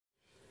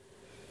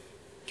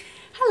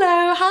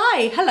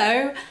Hi,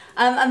 hello.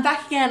 I'm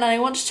back again and I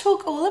want to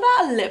talk all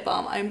about a lip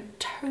balm I'm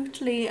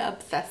totally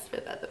obsessed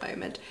with at the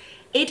moment.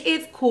 It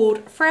is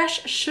called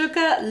Fresh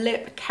Sugar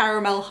Lip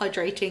Caramel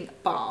Hydrating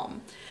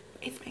Balm.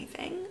 It's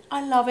amazing.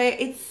 I love it.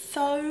 It's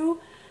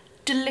so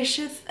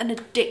delicious and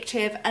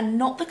addictive and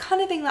not the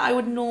kind of thing that I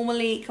would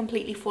normally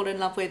completely fall in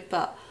love with,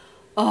 but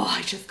oh,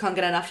 I just can't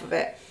get enough of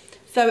it.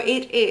 So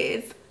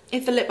it's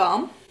a lip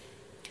balm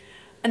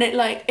and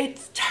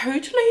it's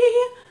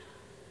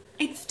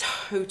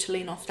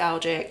totally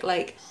nostalgic.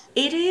 Like,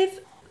 it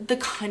is the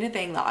kind of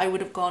thing that I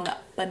would have gone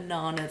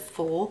bananas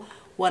for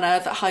when I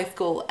was at high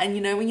school. And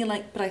you know when you're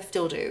like, but I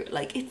still do.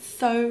 Like, it's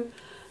so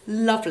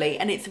lovely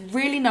and it's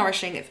really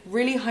nourishing. It's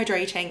really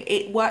hydrating.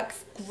 It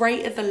works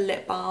great as a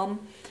lip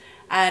balm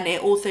and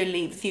it also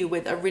leaves you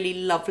with a really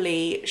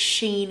lovely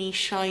sheeny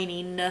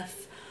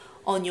shininess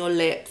on your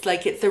lips.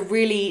 Like, it's a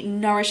really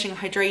nourishing,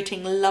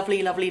 hydrating,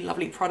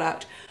 lovely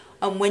product.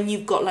 And when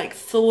you've got like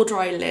sore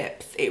dry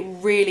lips, it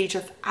really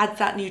just adds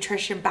that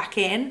nutrition back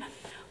in.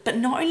 But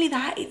not only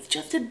that, it's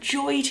just a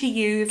joy to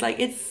use. Like,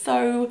 it's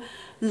so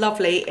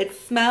lovely. It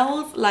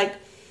smells like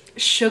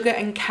sugar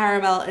and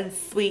caramel and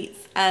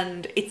sweets,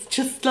 and it's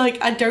just like,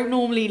 I don't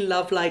normally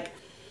love like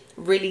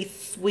really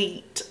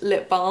sweet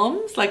lip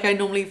balms. Like, I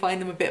normally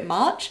find them a bit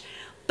much,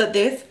 but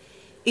this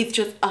is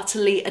just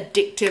utterly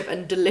addictive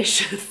and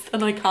delicious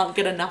and I can't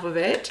get enough of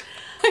it.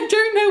 I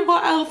don't know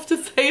what else to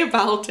say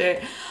about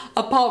it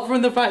apart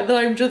from the fact that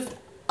I'm just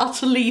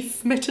utterly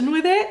smitten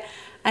with it.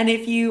 And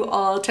if you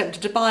are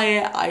tempted to buy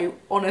it, I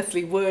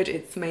honestly would.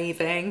 It's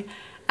amazing.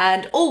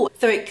 And oh,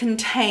 so it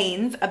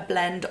contains a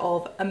blend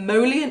of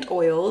emollient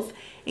oils,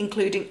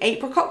 including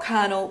apricot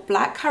kernel,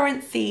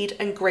 blackcurrant seed,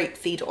 and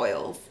grapeseed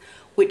oils,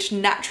 which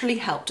naturally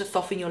help to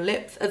soften your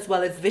lips, as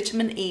well as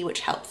vitamin E,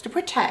 which helps to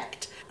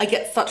protect. I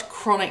get such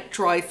chronic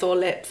dry sore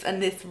lips,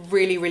 and this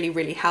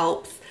really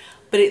helps.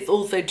 But it's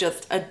also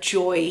just a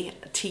joy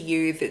to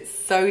use. It's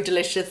so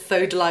delicious,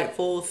 so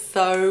delightful,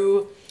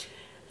 so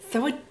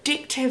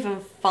addictive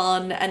and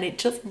fun, and it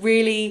just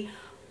really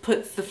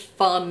puts the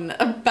fun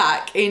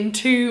back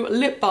into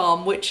lip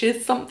balm, which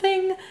is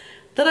something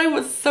that I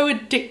was so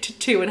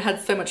addicted to and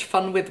had so much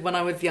fun with when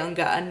I was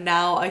younger, and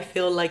now I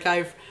feel like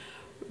I've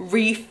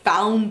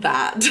refound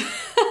that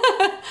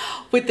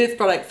with this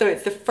product. So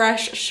it's the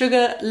Fresh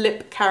Sugar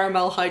Lip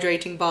Caramel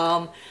Hydrating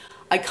Balm.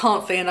 I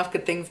can't say enough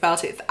good things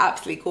about it. It's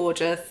absolutely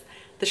gorgeous.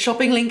 The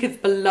shopping link is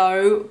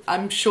below.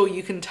 I'm sure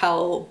you can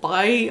tell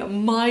by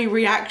my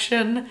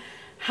reaction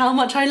how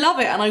much I love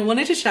it, and I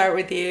wanted to share it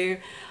with you.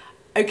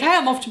 Okay,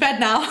 I'm off to bed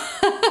now.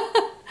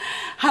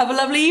 Have a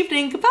lovely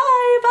evening.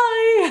 Goodbye,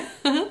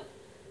 bye.